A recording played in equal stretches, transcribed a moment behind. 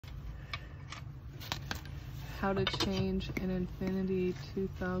How to change an Infiniti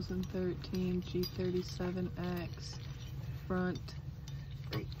 2013 G37X front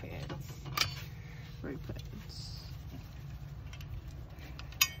Brake pads. brake pads.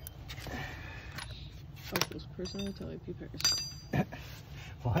 Focus, personal utility pairs.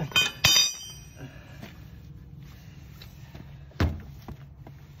 What?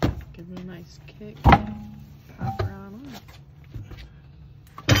 Give it a nice kick. Pop her on up.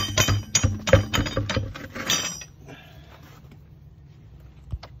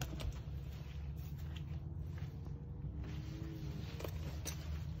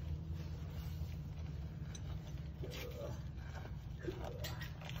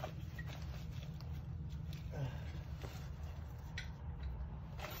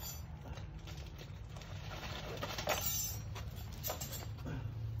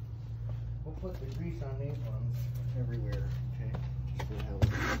 We'll put the grease on these ones everywhere, okay? Just for the hell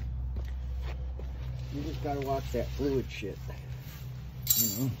of it. You just gotta watch that fluid shit. You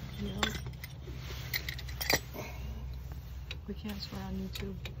know? Yep. We can't swear on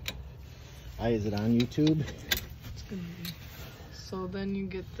YouTube. Is it on YouTube? It's gonna be. So then you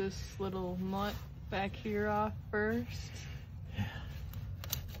get this little nut back here off first. Yeah.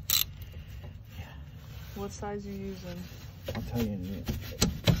 What size you using? I'll tell you in a minute.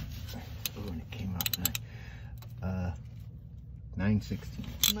 Oh, and it came out nice. 9/16.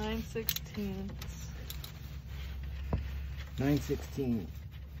 9/16. 9/16.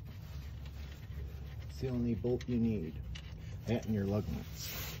 It's the only bolt you need. That and your lug nuts.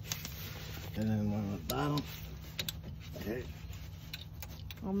 And then one on the bottom. Okay.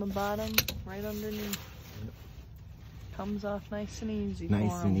 On the bottom, right underneath. Yep. Comes off nice and easy.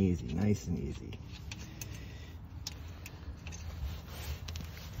 Nice and easy. Nice and easy.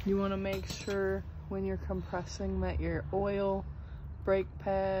 You want to make sure when you're compressing that your oil, brake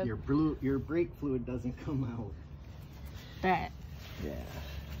pad, Your brake fluid doesn't come out. that Yeah.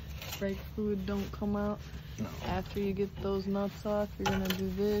 brake fluid don't come out. No. After you get those nuts off, you're gonna do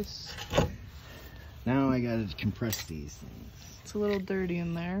this. Now I gotta compress these things. It's a little dirty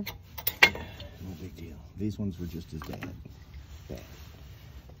in there. Yeah, no big deal. These ones were just as bad. Bad.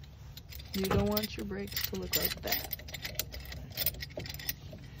 You don't want your brakes to look like that.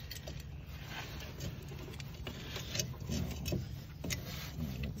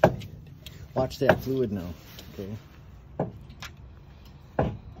 Watch that fluid now, okay?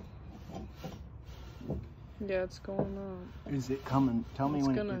 Yeah, it's going on. Is it coming? Tell me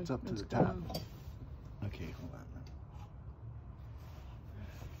when it gets up to the top. gonna- Okay, hold on.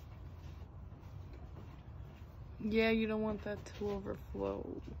 Yeah, you don't want that to overflow.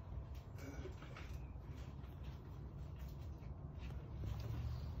 Let's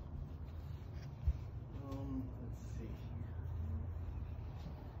see here.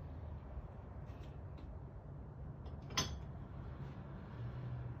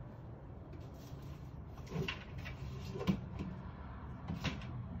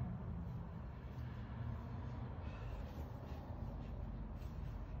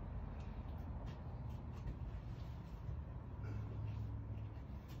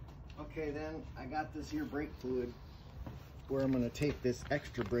 Okay, then I got this here brake fluid where I'm going to take this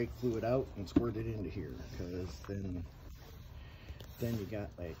extra brake fluid out and squirt it into here, because then you got,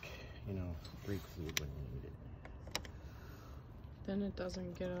 like, you know, brake fluid when you need it. Then it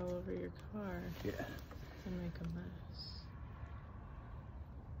doesn't get all over your car Yeah. and make a mess.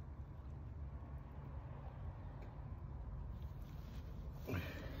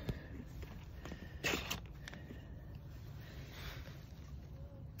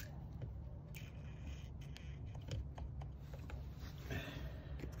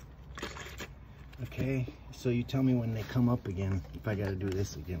 Okay, so you tell me when they come up again, if I got to do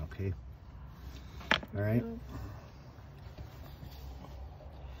this again, okay? All right?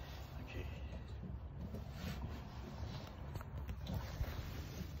 Okay.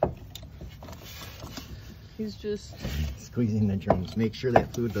 He's just Squeezing the drums. Make sure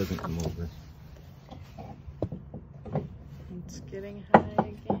that fluid doesn't come over. it's getting high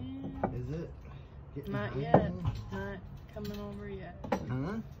again. Is it? Getting Not high yet. again? Not coming over yet.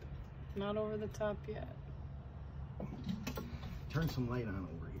 Huh? Not over the top yet. Turn some light on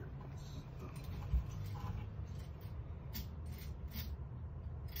over here.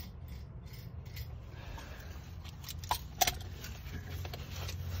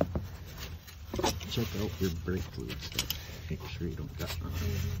 Check out your brake fluid stuff. Make sure you don't got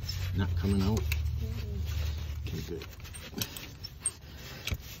not coming out. Okay, good.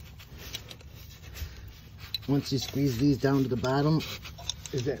 Once you squeeze these down to the bottom,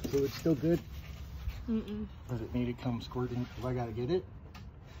 is that fluid still good? Does it need to come squirting? Do I gotta get it?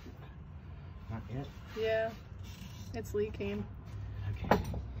 Not yet? Yeah, It's leaking. Okay.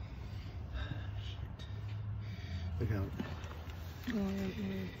 Look out. Oh,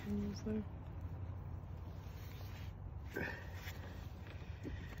 almost there.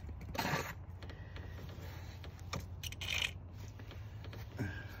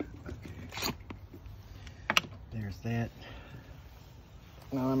 There's that.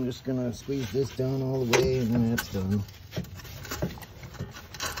 Now I'm just gonna squeeze this down all the way, and then that's done.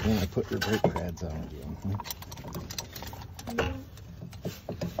 And I put your brake pads on again.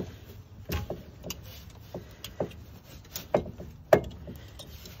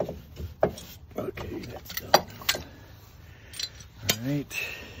 Okay, that's done. All right.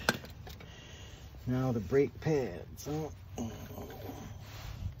 Now the brake pads.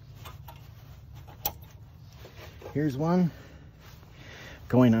 Here's one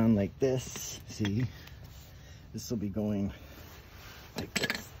going on like this. See, this will be going like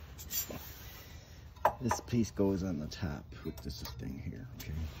this. This piece goes on the top with this thing here.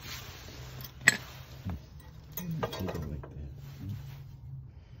 Okay. It'll go like that.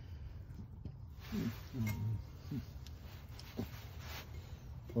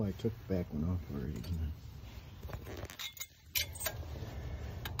 Oh, I took the back one off already.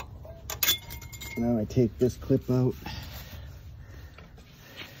 Now I take this clip out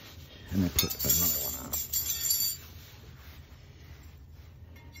and I put another one on.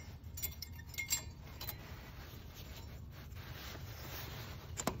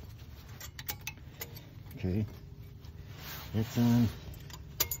 Okay, that's on,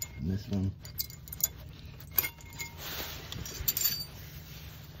 and this one.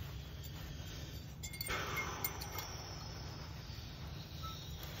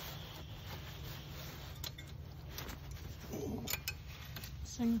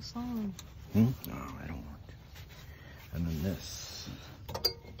 Sing a song. No, I don't want to. And then this.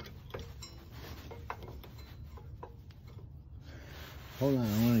 Hold on,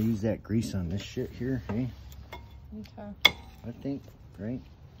 I want to use that grease on this shit here, hey? Okay. I think, right?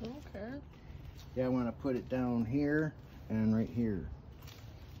 Okay. Yeah, I want to put it down here and right here.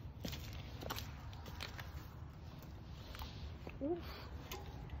 Oof.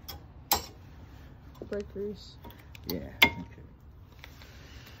 Brake grease. Yeah, okay.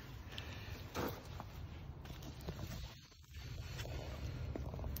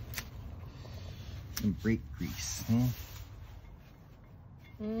 Some brake grease, huh?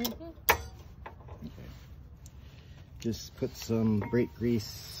 Mm-hmm. Okay. Just put some brake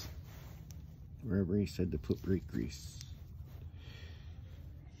grease wherever he said to put brake grease.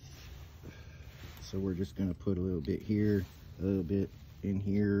 So we're just going to put a little bit here, a little bit in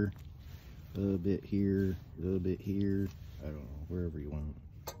here, a little bit here, a little bit here. I don't know, wherever you want.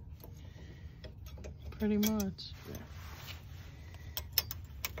 Pretty much. Yeah.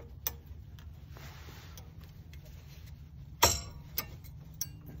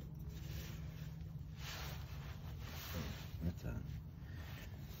 That's on.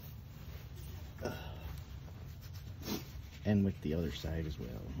 And with the other side as well.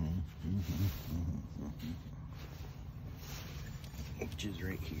 Which is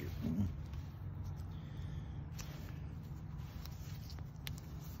right here.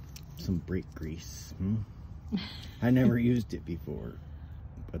 Some brake grease. I never used it before,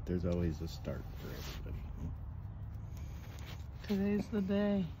 but there's always a start for everybody. Today's the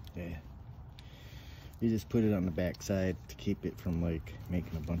day. Yeah. You just put it on the back side to keep it from like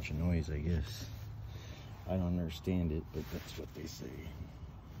making a bunch of noise, I guess. I don't understand it, but that's what they say.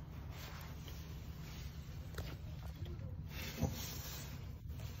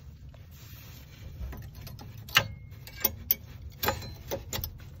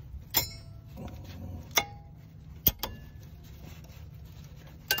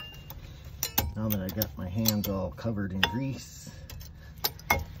 Now that I got my hands all covered in grease,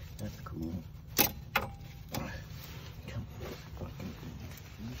 that's cool.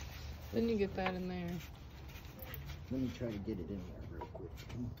 Then you get that in there. Let me try to get it in there real quick.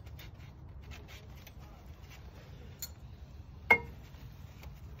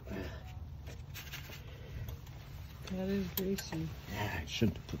 That is greasy. Yeah, I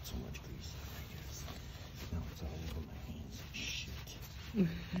shouldn't have put so much grease in, I guess. Now it's all over my hands. Shit. You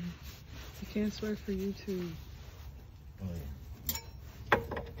can't swear for YouTube. Oh, yeah.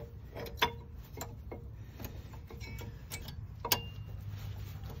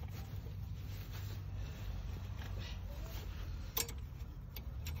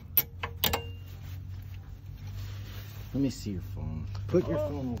 Let me see your phone. Put your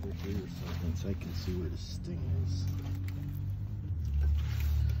phone over here or something so I can see where this thing is.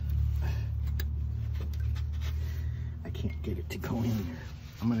 I can't get it to go in there.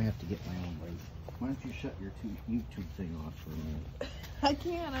 I'm gonna have to get my own light. Why don't you shut your YouTube thing off for a minute? I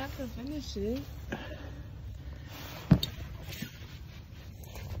can't. I have to finish it.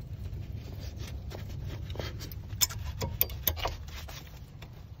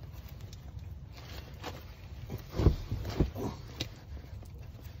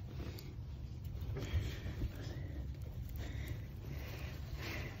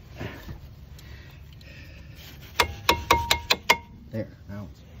 There, now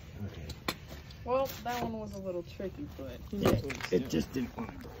it's okay. Well, that one was a little tricky, but It just didn't want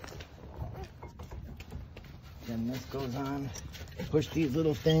to go. Then this goes on. Push these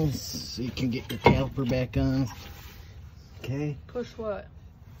little things so you can get your caliper back on. Okay? Push what?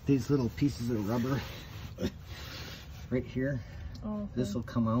 These little pieces of rubber right here. Oh, okay. This will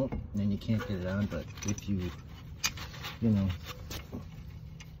come out and then you can't get it on, but if you know,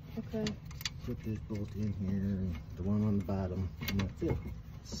 Okay. put this bolt in here and the one on the bottom, and that's it.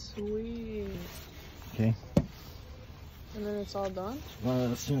 Sweet. Okay? And then it's all done?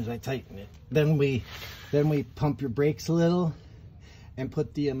 Well, as soon as I tighten it. Then we pump your brakes a little and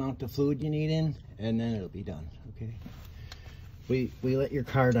put the amount of fluid you need in, and then it'll be done, okay? We let your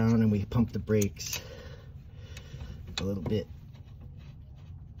car down and we pump the brakes a little bit.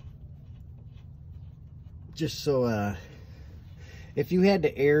 Just so if you had to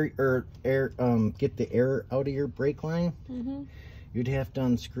get the air out of your brake line, you'd have to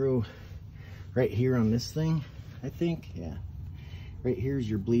unscrew right here on this thing, I think. Yeah. Right here's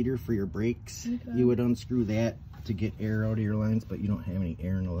your bleeder for your brakes. Okay. You would unscrew that to get air out of your lines, but you don't have any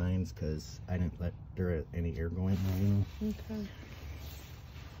air in the lines because I didn't let there any air go in there, you know. Okay.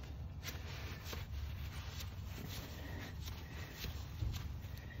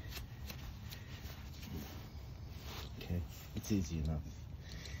 Okay, it's easy enough.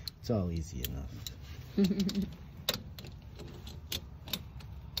 It's all easy enough.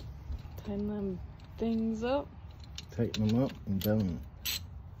 Tighten them things up. Tighten them up and done.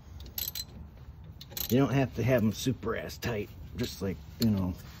 You don't have to have them super ass tight, just like, you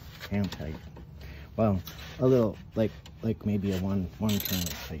know, hand tight. Well, a little, like maybe a one turn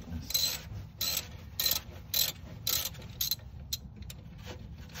of tightness.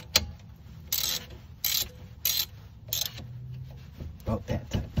 About that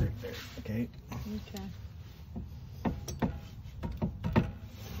tight right there, okay? Okay.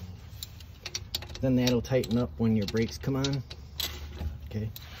 Then that'll tighten up when your brakes come on, okay?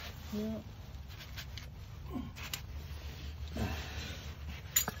 Yeah.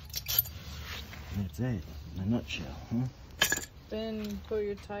 That's it, in a nutshell, huh? Then put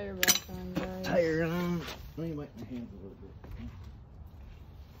your tire back on, guys. Tire on. Let me wipe my hands a little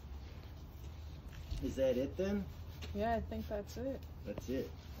bit. Is that it then? Yeah, I think that's it. That's it.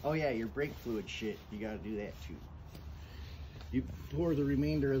 Oh yeah, your brake fluid shit, you gotta do that too. You pour the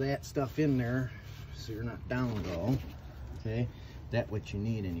remainder of that stuff in there so you're not down at all. Okay, that's what you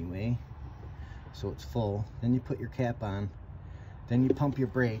need anyway. So it's full. Then you put your cap on. Then you pump your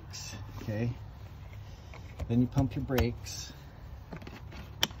brakes, okay? Then you pump your brakes.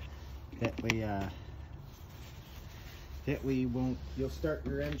 That way you won't, you'll start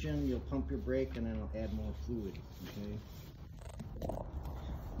your engine, you'll pump your brake, and then it'll add more fluid, okay?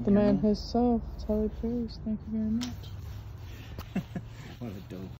 The man himself, Tully Cruz, thank you very much. What a dope.